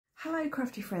Hello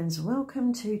crafty friends,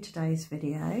 welcome to today's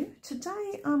video.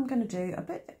 Today I'm going to do a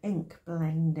bit of ink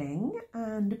blending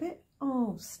and a bit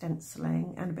of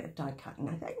stenciling and a bit of die cutting,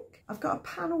 I think. I've got a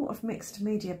panel of mixed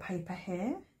media paper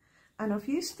here and I've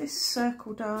used this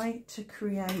circle die to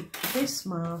create this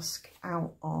mask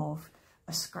out of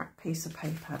a scrap piece of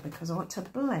paper because I want to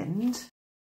blend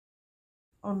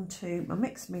onto my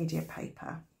mixed media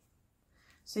paper.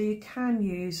 So you can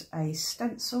use a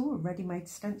stencil, a ready-made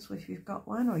stencil if you've got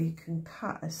one, or you can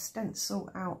cut a stencil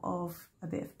out of a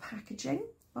bit of packaging.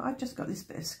 But I've just got this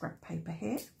bit of scrap paper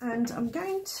here and I'm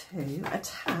going to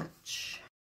attach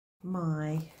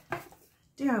my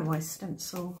DIY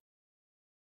stencil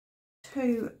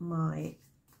to my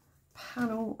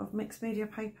panel of mixed media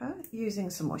paper using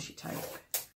some washi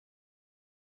tape.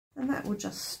 And that will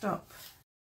just stop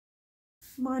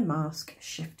my mask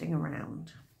shifting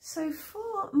around. So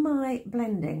for my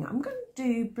blending, I'm going to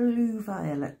do blue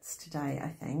violets today, I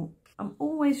think. I'm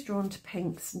always drawn to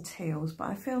pinks and teals, but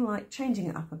I feel like changing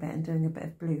it up a bit and doing a bit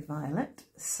of blue violet.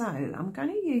 So I'm going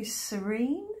to use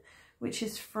Serene, which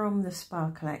is from the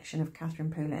Spa collection of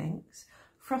Catherine Poole inks,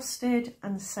 Frosted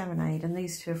and Serenade, and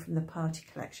these two are from the Party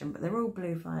collection, but they're all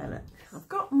blue violet. I've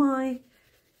got my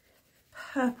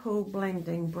purple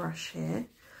blending brush here, and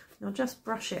I'll just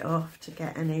brush it off to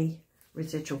get any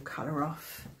residual colour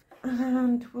off.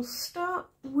 And we'll start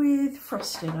with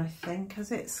Frosted, I think,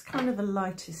 as it's kind of the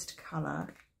lightest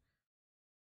colour,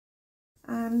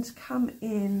 and come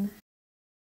in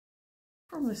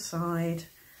from the side,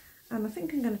 and I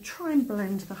think I'm going to try and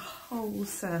blend the whole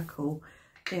circle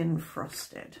in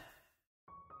Frosted.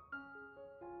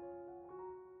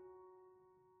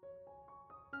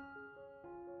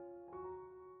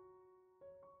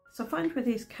 So I find with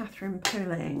these Catherine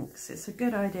Poole inks, it's a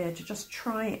good idea to just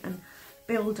try and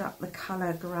build up the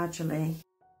colour gradually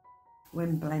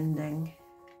when blending.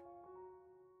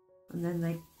 And then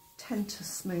they tend to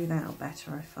smooth out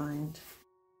better, I find.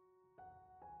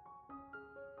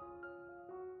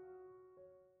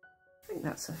 I think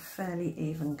that's a fairly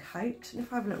even coat. And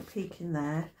if I have a little peek in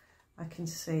there, I can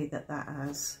see that that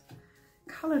has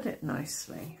coloured it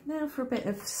nicely. Now for a bit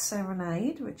of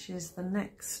Serenade, which is the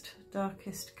next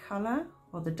darkest colour,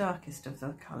 or the darkest of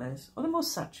the colours, or the more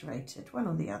saturated, one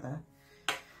or the other.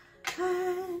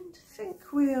 And I think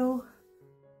we'll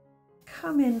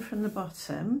come in from the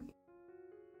bottom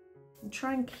and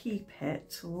try and keep it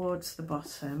towards the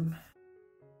bottom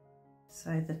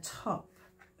so the top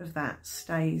of that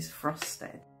stays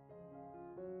frosted.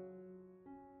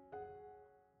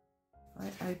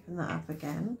 If I open that up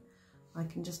again, I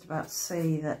can just about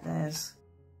see that there's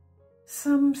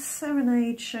some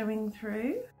Serenade showing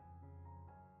through.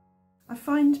 I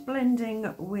find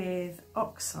blending with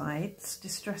oxides,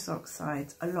 distress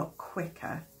oxides, a lot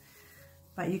quicker,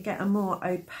 but you get a more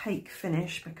opaque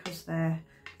finish because they're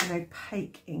an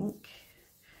opaque ink,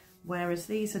 whereas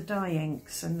these are dye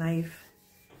inks and they've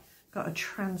got a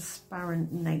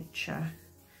transparent nature.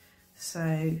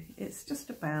 So it's just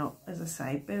about, as I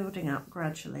say, building up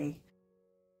gradually,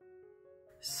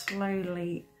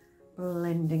 slowly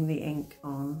blending the ink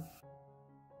on.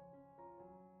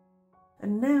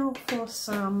 And now for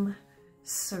some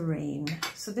Serene.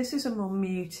 So this is a more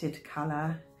muted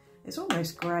colour. It's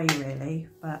almost grey really,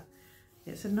 but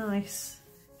it's a nice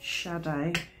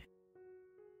shadow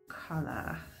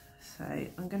colour. So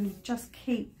I'm going to just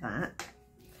keep that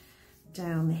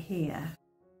down here,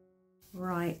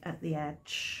 right at the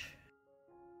edge.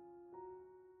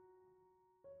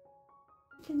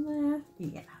 In there,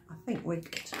 yeah, I think we're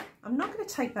good. I'm not going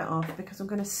to take that off because I'm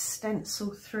going to stencil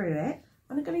through it.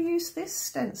 And I'm going to use this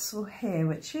stencil here,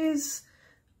 which is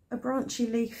a branchy,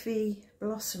 leafy,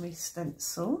 blossomy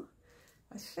stencil.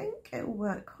 I think it will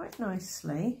work quite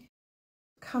nicely.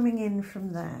 Coming in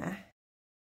from there,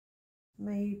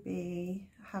 maybe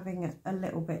having a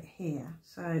little bit here.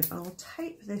 So I'll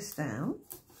tape this down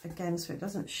again so it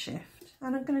doesn't shift.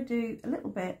 And I'm going to do a little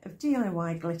bit of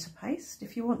DIY glitter paste.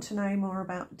 If you want to know more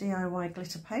about DIY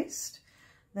glitter paste,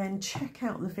 then check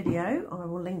out the video. I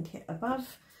will link it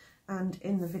above and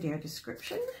in the video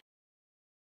description.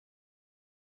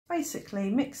 Basically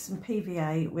mix some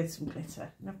PVA with some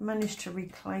glitter, and I've managed to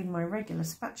reclaim my regular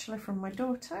spatula from my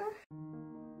daughter.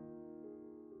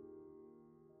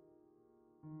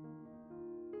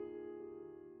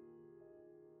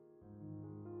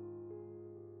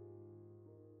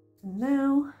 And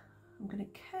now I'm going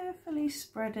to carefully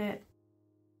spread it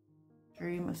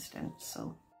through my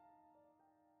stencil,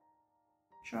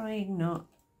 trying not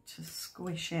to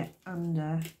squish it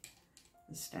under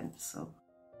the stencil.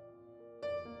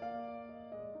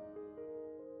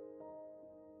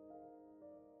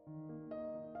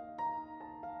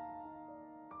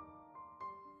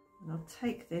 And I'll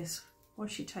take this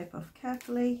washi tape off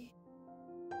carefully.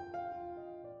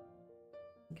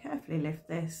 Carefully lift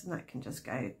this, and that can just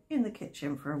go in the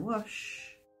kitchen for a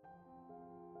wash.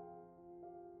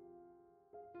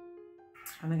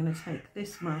 And I'm going to take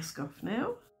this mask off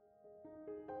now.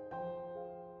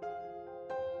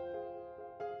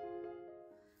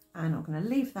 And I'm going to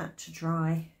leave that to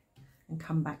dry and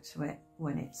come back to it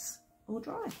when it's all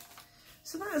dry.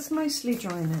 So that's mostly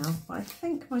dry now, but I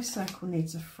think my circle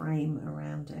needs a frame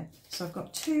around it. So I've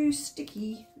got 2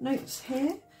 sticky notes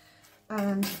here,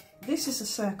 and this is a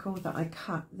circle that I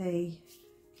cut the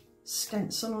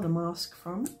stencil or the mask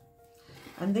from,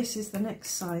 and this is the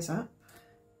next size up.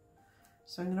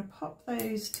 So I'm going to pop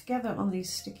those together on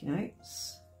these sticky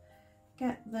notes,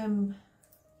 get them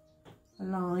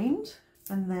aligned,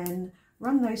 and then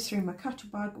run those through my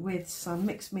Cuttlebug with some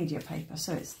mixed media paper,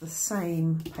 so it's the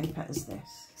same paper as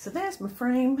this. So there's my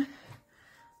frame.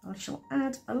 I shall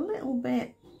add a little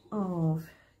bit of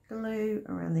glue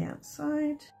around the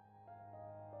outside.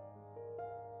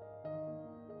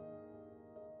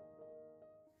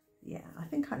 Yeah, I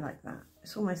think I like that.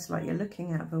 It's almost like you're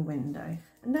looking out of a window.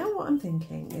 And now what I'm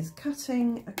thinking is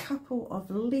cutting a couple of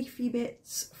leafy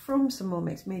bits from some more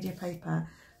mixed media paper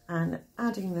and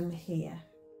adding them here.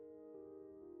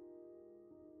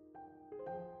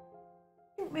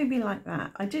 I think maybe like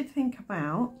that. I did think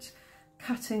about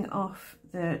cutting off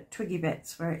the twiggy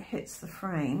bits where it hits the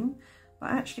frame, but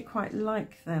I actually quite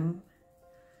like them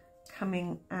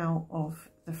coming out of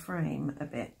the frame a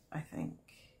bit, I think.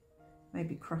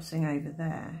 Maybe crossing over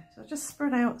there. So I'll just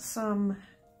spread out some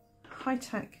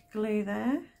high-tack glue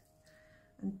there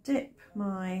and dip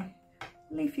my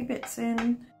leafy bits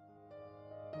in.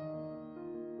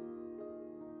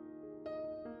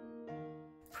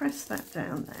 Press that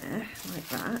down there like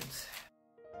that.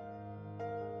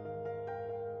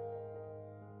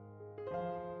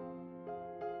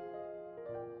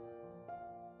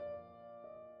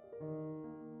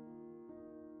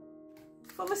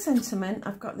 For my sentiment,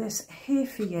 I've got this Here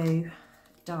For You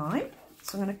die.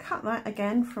 So I'm going to cut that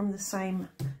again from the same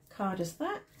card as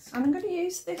that. And I'm going to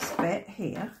use this bit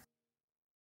here.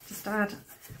 Just add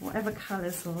whatever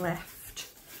colour's left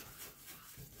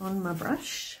on my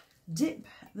brush. Dip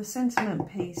the sentiment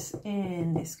piece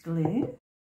in this glue.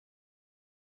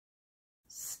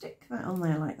 Stick that on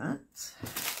there like that.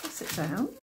 Press it down.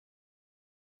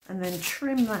 And then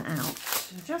trim that out.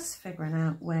 Just figuring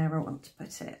out where I want to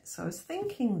put it. So I was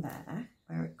thinking there,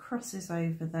 where it crosses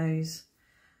over those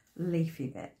leafy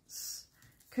bits.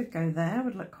 Could go there,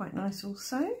 would look quite nice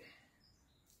also.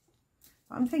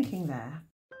 But I'm thinking there.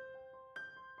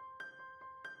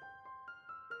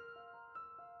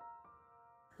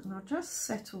 And I'll just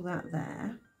settle that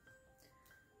there.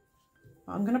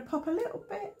 But I'm going to pop a little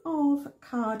bit of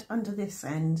card under this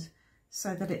end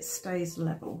so that it stays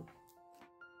level.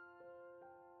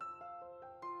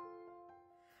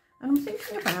 And I'm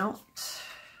thinking about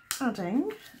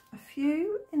adding a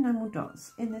few enamel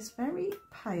dots in this very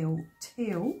pale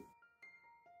teal,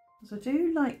 because I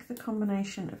do like the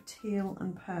combination of teal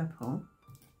and purple.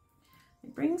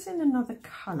 It brings in another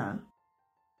colour,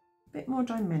 a bit more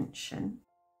dimension,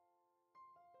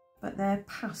 but they're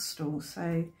pastel,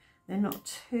 so they're not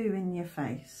too in your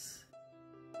face.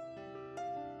 I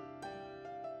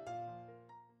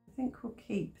think we'll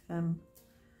keep them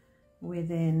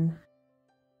within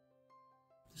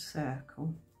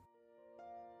circle.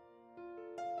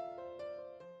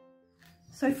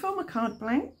 So for my card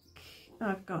blank,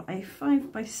 I've got a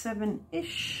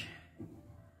 5x7-ish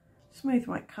smooth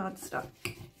white cardstock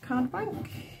card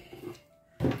blank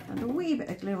and a wee bit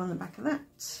of glue on the back of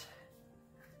that.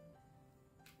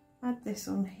 Add this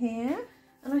on here,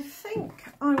 and I think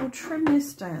I will trim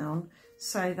this down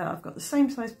so that I've got the same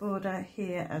size border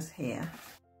here as here.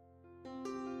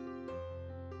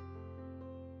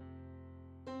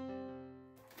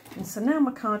 And so now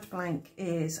my card blank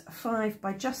is 5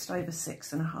 by just over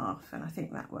 6.5, and I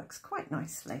think that works quite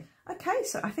nicely. Okay,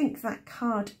 so I think that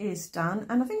card is done,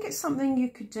 and I think it's something you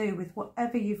could do with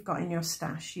whatever you've got in your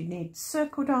stash. You need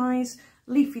circle dies,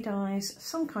 leafy dies,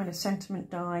 some kind of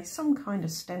sentiment die, some kind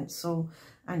of stencil,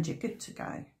 and you're good to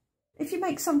go. If you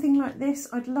make something like this,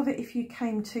 I'd love it if you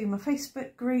came to my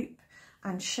Facebook group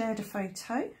and shared a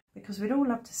photo, because we'd all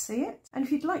love to see it. And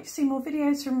if you'd like to see more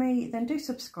videos from me, then do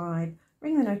subscribe.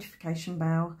 Ring the notification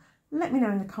bell, let me know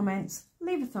in the comments,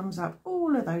 leave a thumbs up,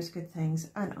 all of those good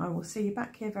things, and I will see you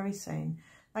back here very soon.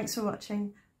 Thanks for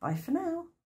watching. Bye for now.